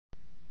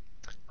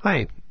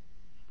Hi,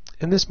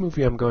 in this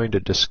movie I'm going to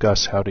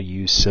discuss how to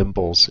use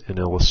symbols in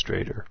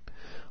Illustrator,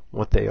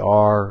 what they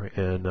are,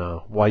 and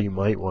why you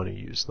might want to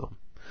use them.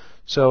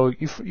 So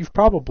you've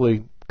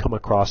probably come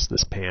across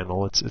this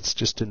panel. It's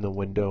just in the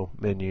window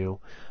menu,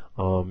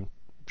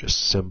 just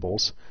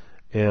symbols.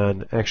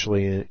 And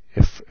actually,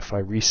 if I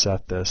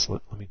reset this,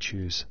 let me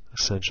choose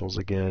Essentials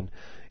again.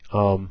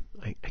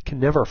 I can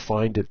never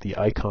find the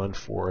icon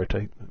for it.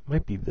 It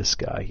might be this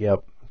guy.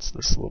 Yep, it's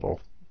this little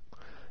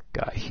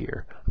guy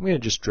here. I'm going to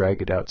just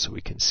drag it out so we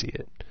can see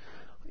it.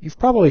 You've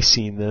probably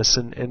seen this,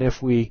 and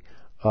if we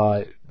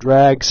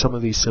drag some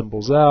of these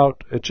symbols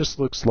out, it just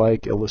looks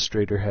like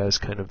Illustrator has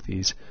kind of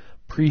these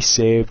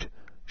pre-saved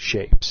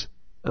shapes.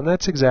 And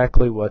that's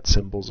exactly what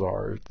symbols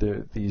are.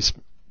 They're these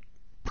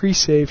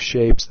pre-saved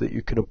shapes that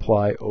you can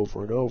apply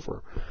over and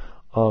over.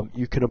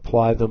 You can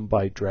apply them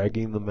by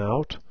dragging them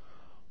out,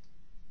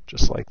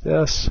 just like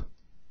this,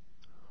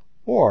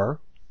 or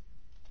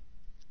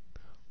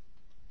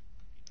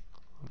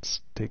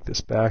let's take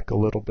this back a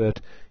little bit.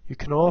 You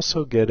can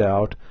also get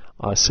out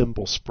a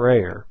symbol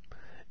sprayer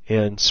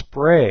and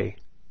spray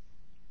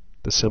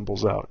the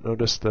symbols out.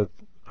 Notice that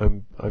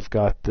I've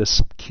got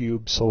this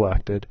cube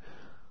selected.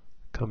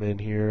 Come in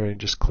here and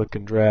just click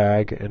and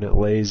drag, and it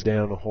lays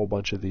down a whole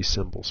bunch of these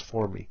symbols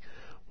for me.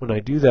 When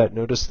I do that,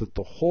 notice that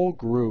the whole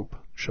group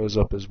shows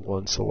up as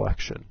one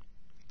selection.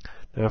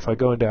 Now if I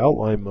go into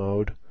outline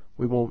mode,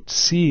 we won't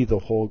see the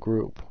whole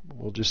group.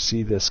 We'll just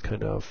see this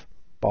kind of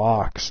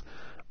box.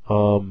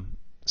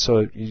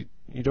 So you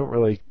don't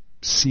really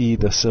see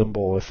the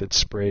symbol if it's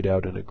sprayed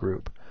out in a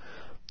group.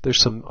 There's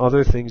some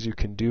other things you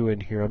can do in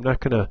here. I'm not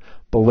going to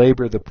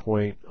belabor the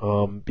point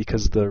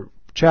because the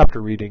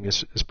chapter reading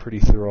is pretty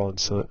thorough on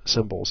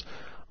symbols.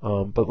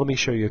 But let me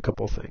show you a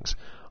couple of things.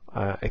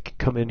 I can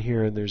come in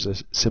here and there's a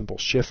symbol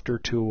shifter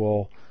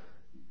tool,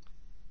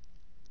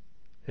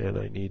 and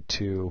I need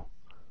to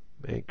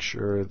make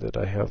sure that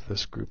I have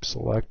this group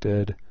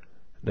selected.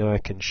 Now I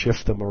can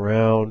shift them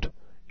around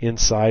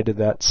inside of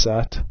that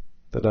set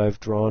that I've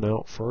drawn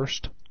out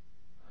first.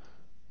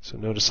 So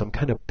notice I'm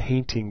kind of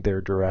painting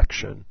their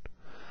direction.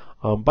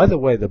 By the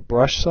way, the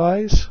brush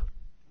size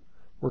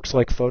works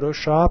like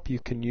Photoshop. You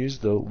can use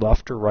the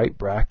left or right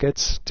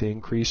brackets to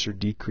increase or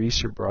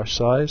decrease your brush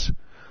size.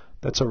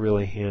 That's a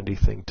really handy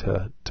thing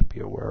to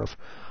be aware of.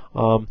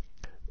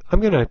 I'm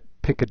going to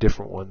pick a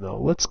different one though.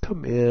 Let's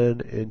come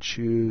in and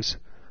choose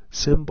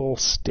Symbol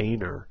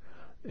Stainer.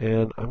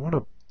 And I want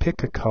to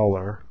pick a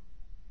color.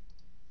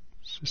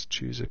 Let's just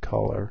choose a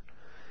color.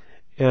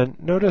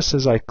 And notice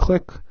as I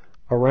click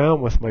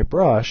around with my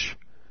brush,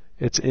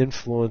 it's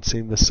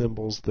influencing the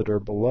symbols that are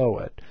below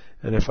it.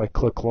 And if I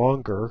click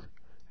longer,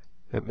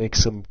 it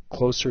makes them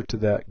closer to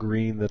that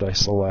green that I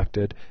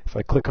selected. If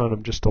I click on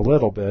them just a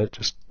little bit, it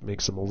just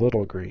makes them a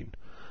little green.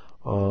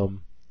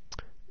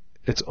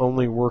 It's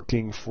only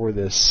working for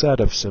this set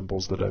of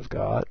symbols that I've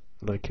got.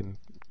 And I can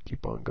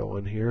keep on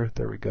going here.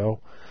 There we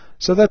go.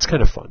 So that's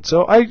kind of fun.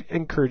 So I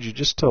encourage you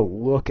just to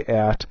look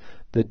at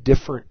the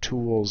different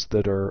tools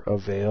that are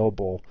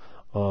available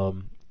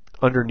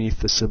underneath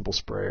the symbol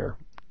sprayer.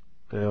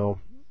 Now,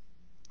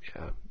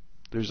 yeah,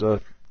 there's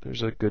a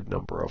good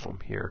number of them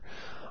here.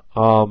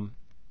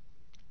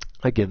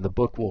 Again, the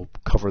book will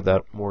cover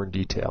that more in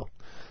detail.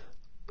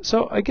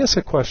 So I guess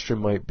a question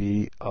might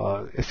be,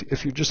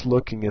 if you're just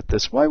looking at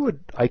this, why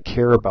would I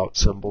care about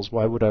symbols?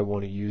 Why would I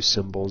want to use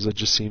symbols? It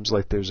just seems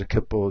like there's a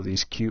couple of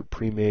these cute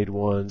pre-made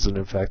ones, and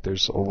in fact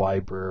there's a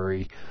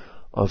library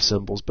of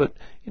symbols. But,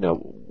 you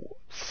know,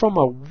 from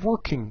a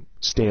working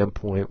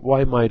standpoint,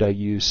 why might I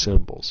use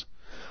symbols?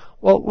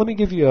 Well, let me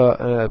give you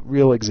a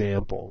real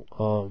example.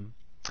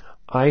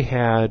 I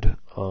had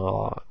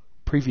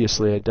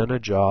previously I'd done a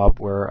job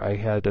where I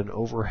had an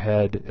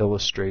overhead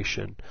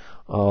illustration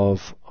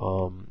of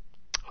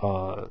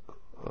a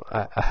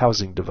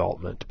housing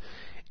development.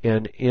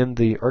 And in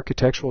the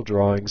architectural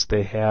drawings,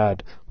 they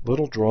had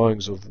little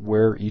drawings of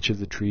where each of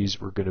the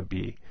trees were going to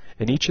be.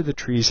 And each of the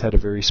trees had a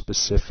very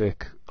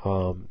specific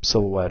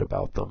silhouette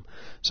about them.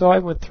 So I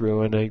went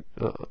through and I,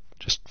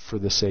 just for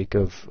the sake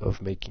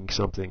of making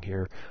something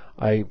here,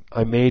 I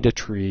made a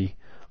tree.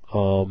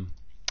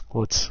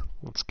 Let's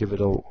give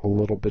it a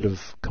little bit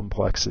of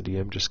complexity.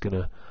 I'm just going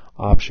to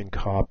option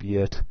copy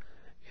it,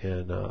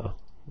 and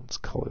let's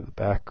color the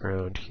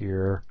background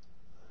here.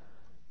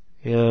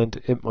 And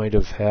it might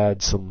have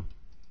had some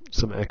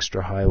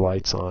extra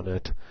highlights on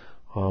it.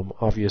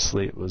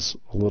 Obviously, it was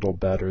a little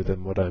better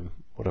than what I'm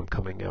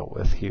coming out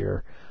with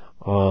here.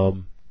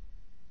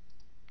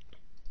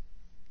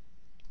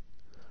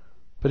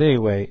 But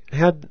anyway,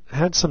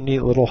 had some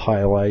neat little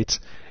highlights,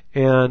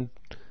 and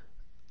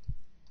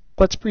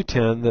let's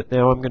pretend that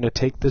now I'm going to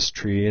take this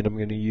tree and I'm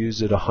going to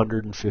use it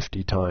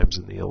 150 times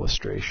in the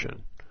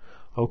illustration.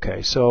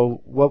 Okay,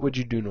 so what would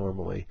you do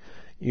normally?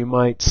 You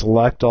might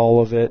select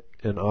all of it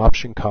and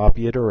option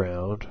copy it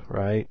around,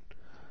 right?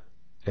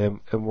 And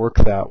work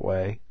that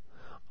way.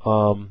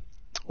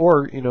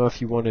 Or, you know,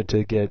 if you wanted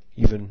to get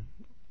even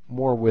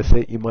more with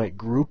it, you might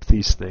group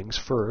these things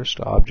first,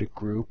 object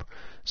group,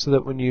 so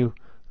that when you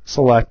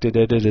selected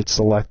it, it'd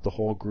select the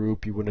whole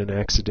group. You wouldn't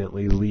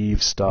accidentally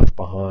leave stuff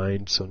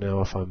behind. So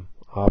now if I'm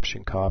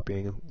option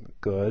copying,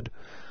 good.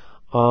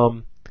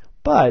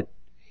 But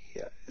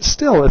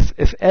still,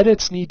 if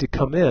edits need to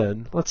come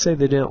in, let's say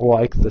they didn't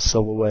like the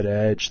silhouette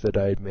edge that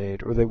I had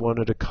made, or they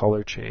wanted a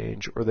color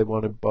change, or they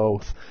wanted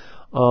both,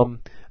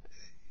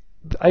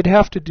 I'd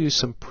have to do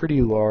some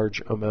pretty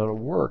large amount of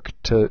work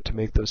to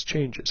make those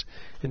changes.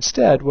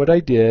 Instead, what I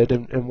did,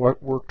 and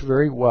what worked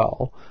very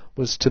well,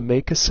 was to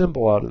make a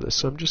symbol out of this.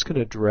 So I'm just going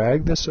to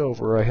drag this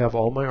over. I have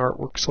all my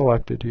artwork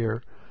selected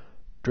here.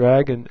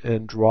 Drag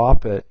and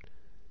drop it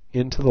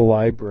into the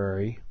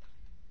library,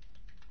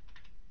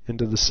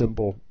 into the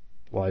symbol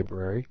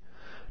library.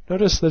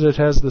 Notice that it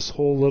has this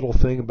whole little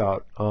thing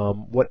about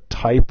what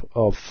type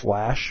of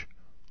flash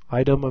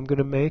item I'm going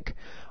to make.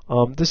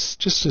 This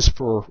just is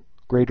for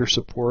greater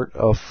support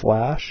of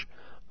Flash.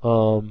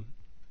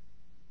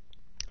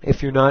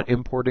 If you're not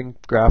importing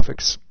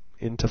graphics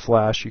into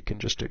Flash, you can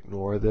just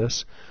ignore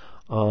this.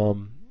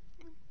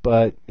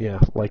 But yeah,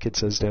 like it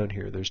says down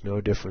here, there's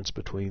no difference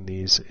between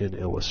these in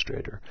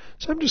Illustrator.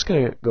 So I'm just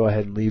going to go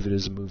ahead and leave it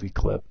as a movie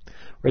clip.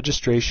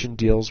 Registration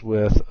deals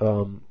with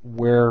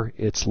where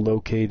it's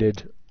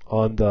located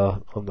on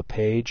the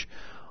page.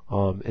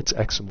 Its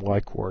X and Y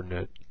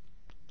coordinate.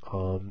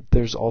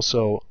 There's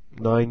also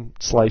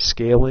 9-slice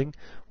scaling,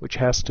 which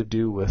has to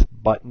do with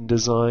button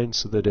design,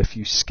 so that if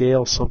you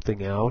scale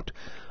something out,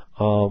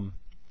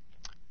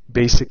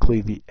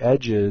 basically the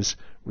edges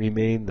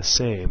remain the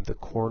same, the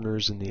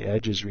corners and the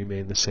edges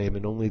remain the same,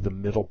 and only the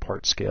middle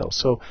part scales.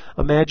 So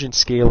imagine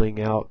scaling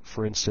out,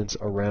 for instance,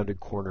 a rounded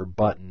corner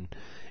button.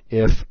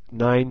 If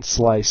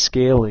 9-slice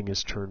scaling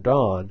is turned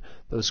on,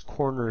 those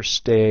corners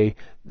stay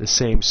the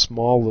same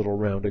small little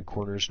rounded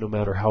corners no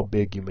matter how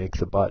big you make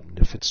the button.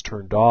 If it's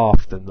turned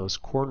off, then those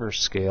corners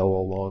scale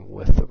along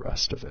with the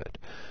rest of it.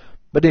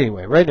 But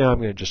anyway, right now I'm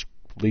going to just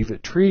leave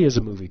it tree as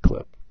a movie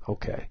clip.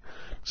 Okay.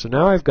 So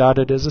now I've got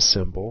it as a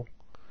symbol,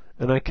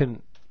 and I could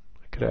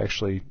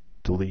actually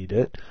delete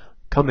it.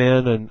 Come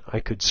in and I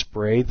could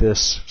spray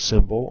this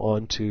symbol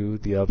onto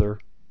the other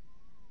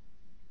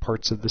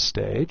parts of the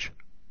stage.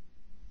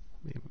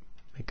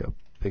 Make a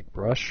big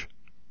brush.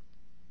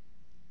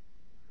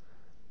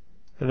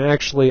 And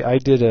actually I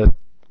did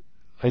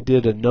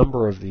a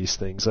number of these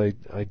things. I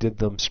did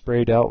them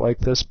sprayed out like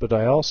this, but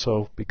I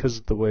also, because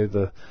of the way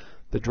the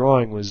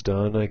drawing was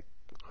done,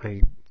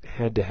 I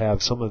had to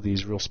have some of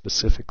these real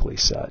specifically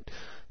set.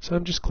 So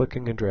I'm just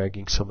clicking and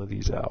dragging some of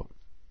these out.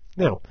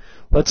 Now,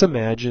 let's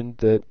imagine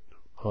that,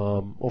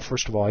 well,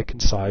 first of all, I can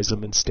size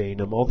them and stain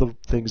them, all the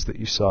things that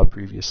you saw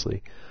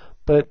previously.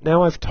 But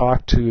now I've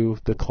talked to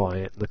the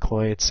client. The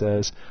client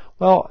says,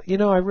 well, you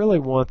know, I really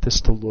want this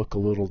to look a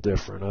little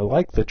different. I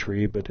like the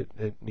tree, but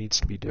it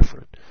needs to be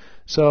different.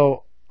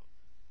 So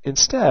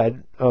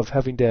instead of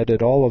having to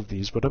edit all of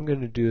these, what I'm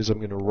going to do is I'm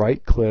going to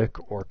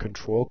right-click or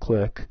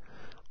control-click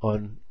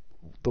on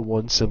the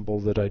one symbol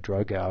that I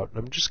drug out. And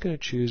I'm just going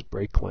to choose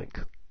Break Link.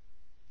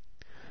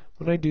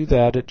 When I do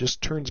that, it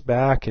just turns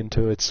back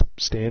into its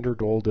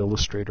standard old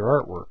Illustrator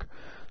artwork.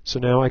 So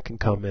now I can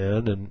come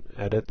in and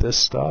edit this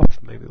stuff.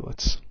 Maybe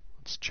let's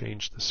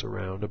change this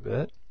around a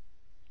bit.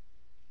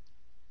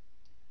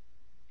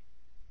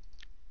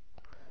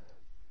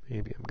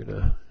 Maybe I'm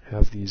going to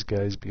have these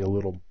guys be a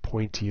little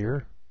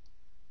pointier.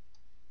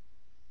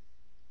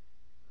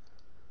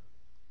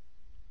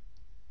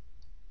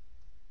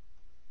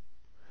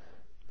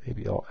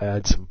 Maybe I'll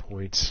add some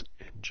points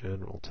in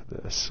general to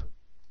this.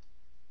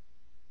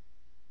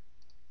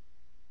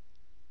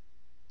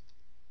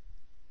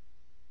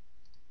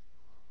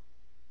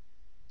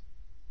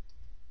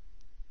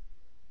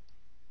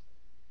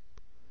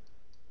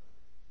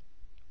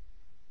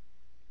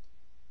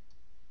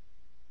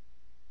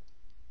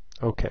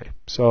 Okay,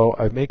 so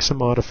I make some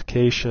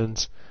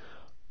modifications.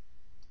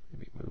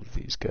 Maybe move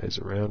these guys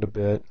around a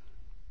bit.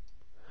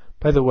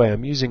 By the way,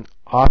 I'm using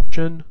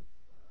Option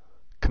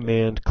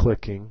Command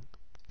clicking.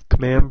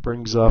 Command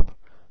brings up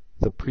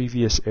the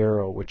previous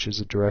arrow, which is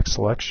a direct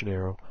selection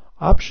arrow.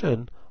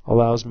 Option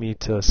allows me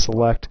to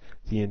select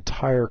the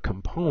entire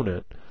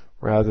component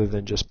rather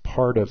than just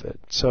part of it.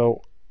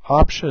 So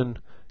Option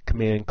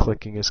Command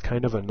clicking is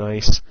kind of a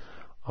nice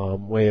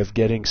way of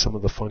getting some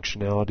of the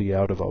functionality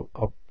out of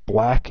a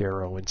black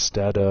arrow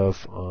instead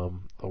of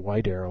a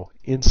white arrow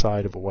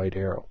inside of a white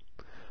arrow.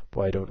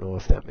 Boy, I don't know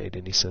if that made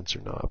any sense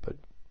or not, but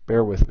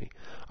bear with me.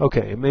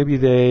 Okay, and maybe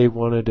they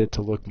wanted it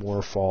to look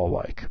more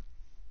fall-like.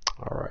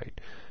 Alright,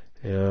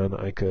 and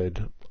I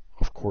could,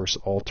 of course,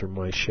 alter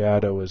my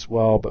shadow as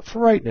well, but for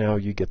right now,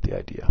 you get the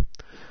idea.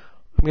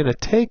 I'm going to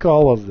take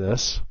all of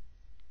this.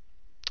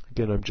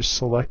 Again, I'm just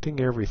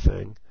selecting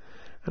everything,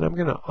 and I'm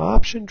going to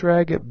Option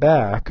drag it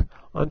back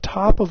on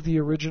top of the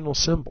original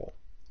symbol.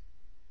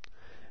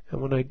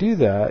 And when I do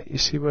that, you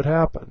see what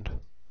happened.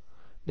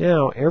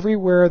 Now,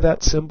 everywhere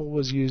that symbol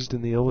was used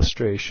in the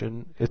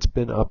illustration, it's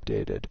been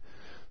updated.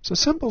 So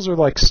symbols are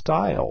like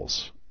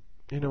styles.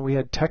 You know, we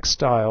had text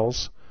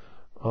styles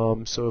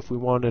So if we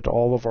wanted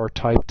all of our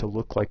type to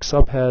look like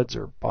subheads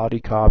or body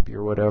copy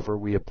or whatever,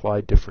 we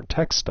applied different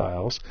text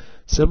styles.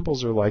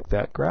 Symbols are like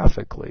that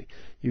graphically.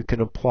 You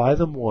can apply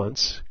them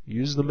once,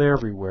 use them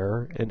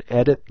everywhere, and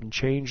edit and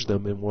change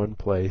them in one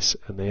place,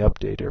 and they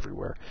update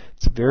everywhere.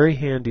 It's very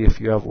handy if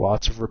you have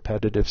lots of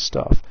repetitive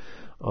stuff.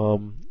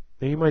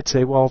 Now you might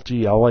say, well,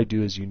 gee, all I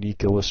do is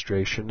unique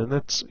illustration, and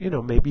that's,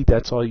 maybe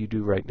that's all you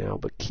do right now,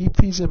 but keep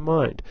these in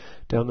mind.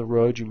 Down the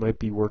road, you might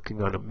be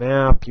working on a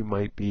map, you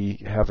might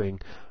be having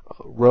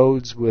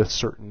roads with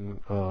certain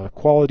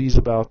qualities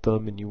about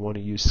them, and you want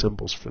to use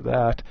symbols for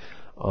that.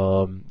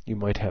 You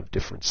might have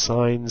different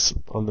signs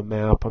on the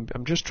map.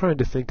 I'm just trying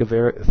to think of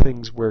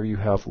things where you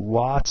have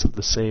lots of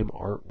the same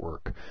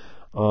artwork.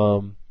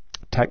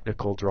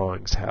 Technical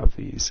drawings have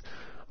these.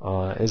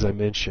 As I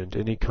mentioned,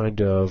 any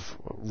kind of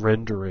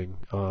rendering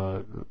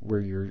where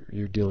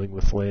you're dealing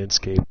with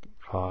landscape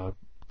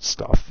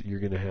stuff, you're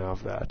going to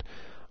have that.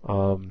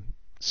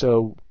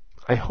 So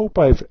I hope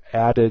I've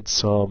added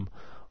some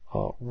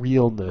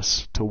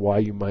realness to why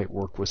you might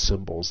work with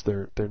symbols.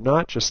 They're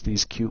not just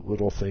these cute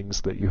little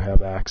things that you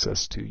have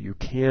access to. You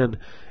can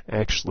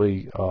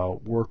actually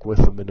work with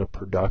them in a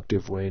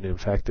productive way, and in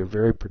fact, they're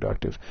very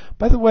productive.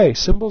 By the way,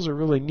 symbols are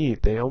really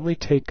neat. They only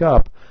take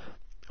up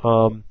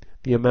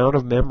the amount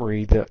of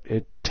memory that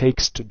it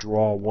takes to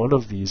draw one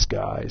of these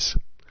guys,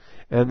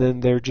 and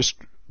then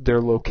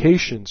their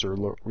locations are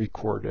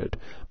recorded.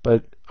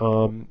 But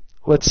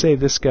let's say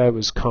this guy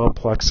was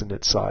complex in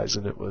its size,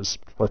 and it was,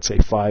 let's say,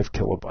 5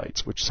 kilobytes,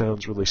 which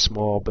sounds really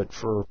small, but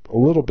for a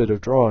little bit of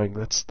drawing,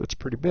 that's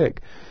pretty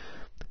big.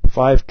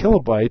 5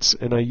 kilobytes,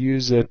 and I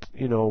use it,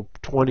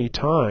 20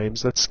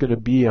 times, that's going to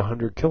be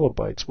 100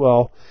 kilobytes.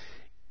 Well,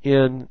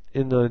 in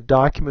a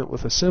document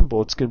with a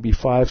symbol, it's going to be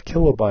 5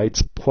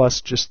 kilobytes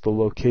plus just the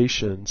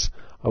locations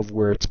of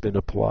where it's been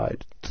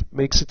applied. It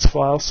makes its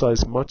file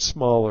size much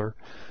smaller.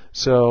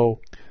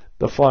 So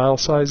the file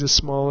size is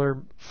smaller,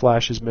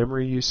 Flash's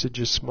memory usage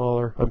is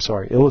smaller,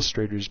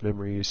 Illustrator's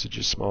memory usage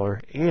is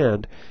smaller,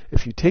 and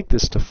if you take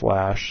this to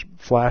Flash,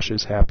 Flash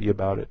is happy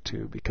about it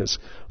too, because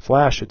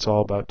Flash, it's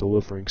all about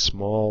delivering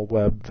small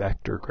web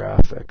vector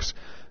graphics.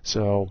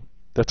 So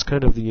that's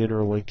kind of the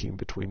interlinking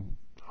between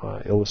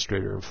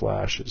Illustrator and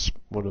Flash is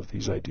one of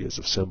these ideas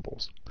of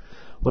symbols.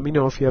 Let me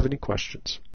know if you have any questions.